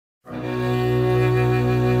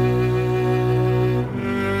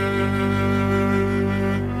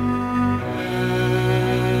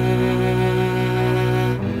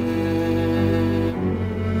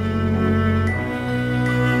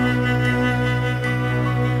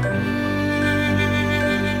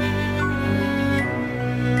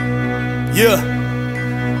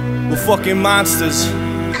Yeah, we're fucking monsters.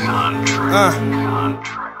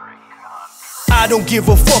 I don't give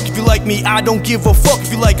a fuck if you like me, I don't give a fuck if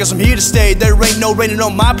you like us, I'm here to stay. There ain't no raining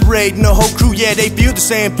on my parade, and the whole crew, yeah, they feel the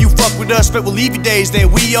same. If you fuck with us, bet we'll leave your days,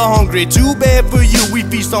 then we are hungry. Too bad for you, we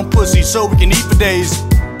feast on pussy so we can eat for days.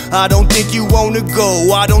 I don't think you wanna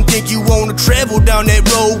go, I don't think you wanna travel down that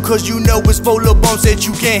road, cause you know it's full of bumps that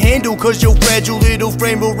you can't handle, cause your fragile little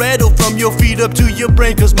frame will rattle from your feet up to your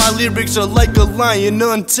brain, cause my lyrics are like a lion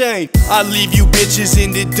untamed. I leave you bitches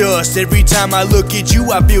in the dust, every time I look at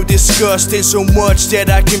you I feel disgust, and so much that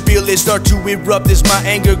I can feel it start to erupt as my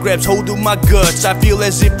anger grabs hold of my guts. I feel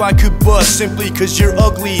as if I could bust simply cause you're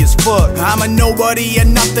ugly as fuck. I'm a nobody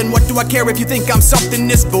and nothing, what do I care if you think I'm something?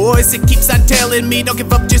 This voice, it keeps on telling me don't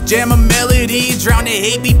give up, just jam a melody, drown it,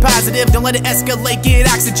 hate, be positive, don't let it escalate, get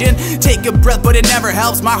oxygen, take a breath but it never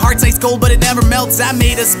helps, my heart's ice cold but it never melts, I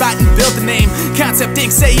made a spot and built a name, CoNcEpT,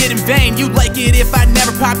 think say it in vain, you'd like it if I never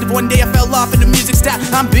popped, if one day I fell off and the music stopped,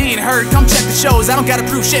 I'm being heard, come check the shows, I don't gotta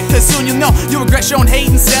prove shit cause soon you'll know, you regret showing hate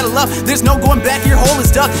instead of love, there's no going back, your hole is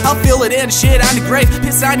dug, I'll fill it in, shit on the grave,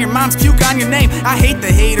 piss on your mom's, puke on your name, I hate the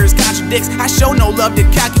haters, contradicts, I show no love to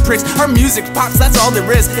cocky pricks, our music pops, that's all there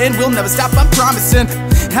is, and we'll never stop, I'm promising,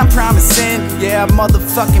 yeah, I'm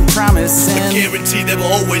motherfucking promising. I guarantee that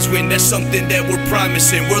we'll always win, that's something that we're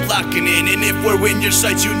promising. We're locking in, and if we're in your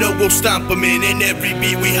sights, you know we'll stomp them in. And every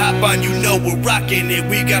beat we hop on, you know we're rocking it.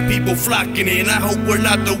 We got people flocking in, I hope we're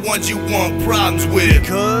not the ones you want problems with.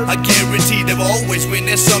 I guarantee that we'll always win,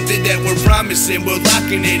 that's something that we're promising. We're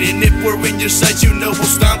locking it, and if we're in your sights, you know we'll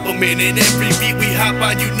stomp them in. And every beat we hop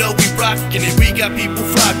on, you know we rocking it. We got people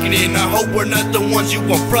flocking in, I hope we're not the ones you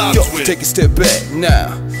want problems with. Take a step back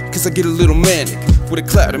now, cause I get a little manic with a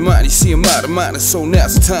cloud in mind, you see I'm out of mind, and so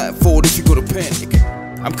now's the time for it if you go to panic.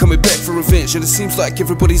 I'm coming back for revenge, and it seems like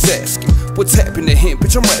everybody's asking what's happened to him.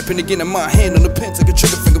 Bitch, I'm rapping again, and my hand on the pen, like a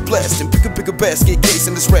trigger finger blasting. Pick a bigger basket, case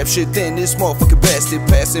in this rap shit, then this motherfucking bastard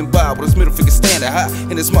passing by with his middle finger standing high,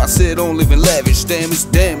 and his mind said don't live in lavish. Damn, it's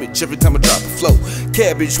damage every time I drop a flow.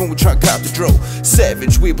 Cabbage when we try to cop the dro.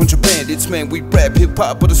 Savage, we a bunch of bandits, man. We rap hip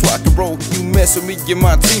hop, but it's rock and roll. You mess with me and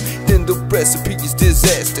my team, then the recipe is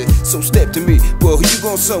disaster. So step to me, well, who you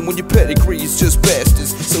gon' son when your pedigree is just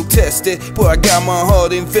bastards? So test it, boy, I got my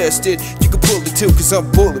heart invested. You can pull it too, cause I'm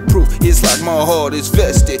bulletproof. It's like my heart is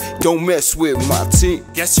vested. Don't mess with my team.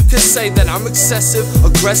 Guess you could say that I'm excessive,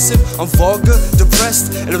 aggressive, I'm vulgar,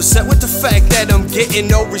 depressed, and upset with the fact that I'm getting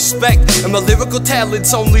no respect, and my lyrical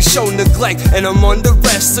talents only show neglect, and I'm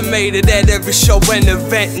underestimated at every show and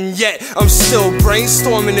event, and yet I'm still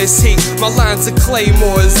brainstorming this heat. My lines are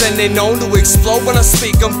claymores and they're known to explode when I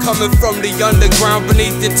speak. I'm coming from the underground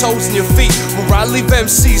beneath your toes and your feet, where I leave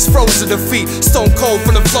MCs frozen to feet, stone cold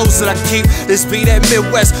from the flows that I keep. This be that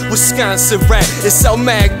Midwest, Wisconsin rap. It's El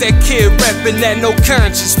Mag, that kid rapping that no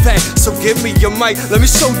conscience pack. So give me your mic, let me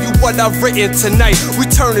show you what I've written tonight. We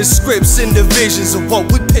turning scripts into visions of what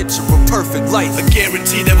we picture a perfect life. I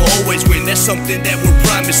guarantee that we'll always win, that's something that we're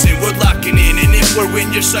promising. We're locking in, and if we're in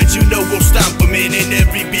your sights, you know we'll stomp them in. And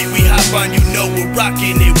every beat we hop on, you know we're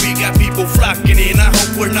rocking it. We got people flocking in, I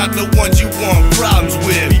hope we're not the ones you want problems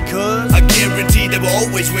with. Because I guarantee that we'll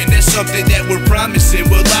always win, that's something that we're promising.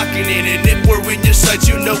 We're locking in, and if we're in your sights,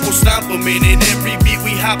 you know we'll stomp them in. And every beat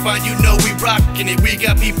we hop on, you know we rocking it. We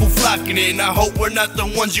got people flocking in, I hope we're not the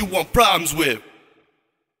ones you want problems with.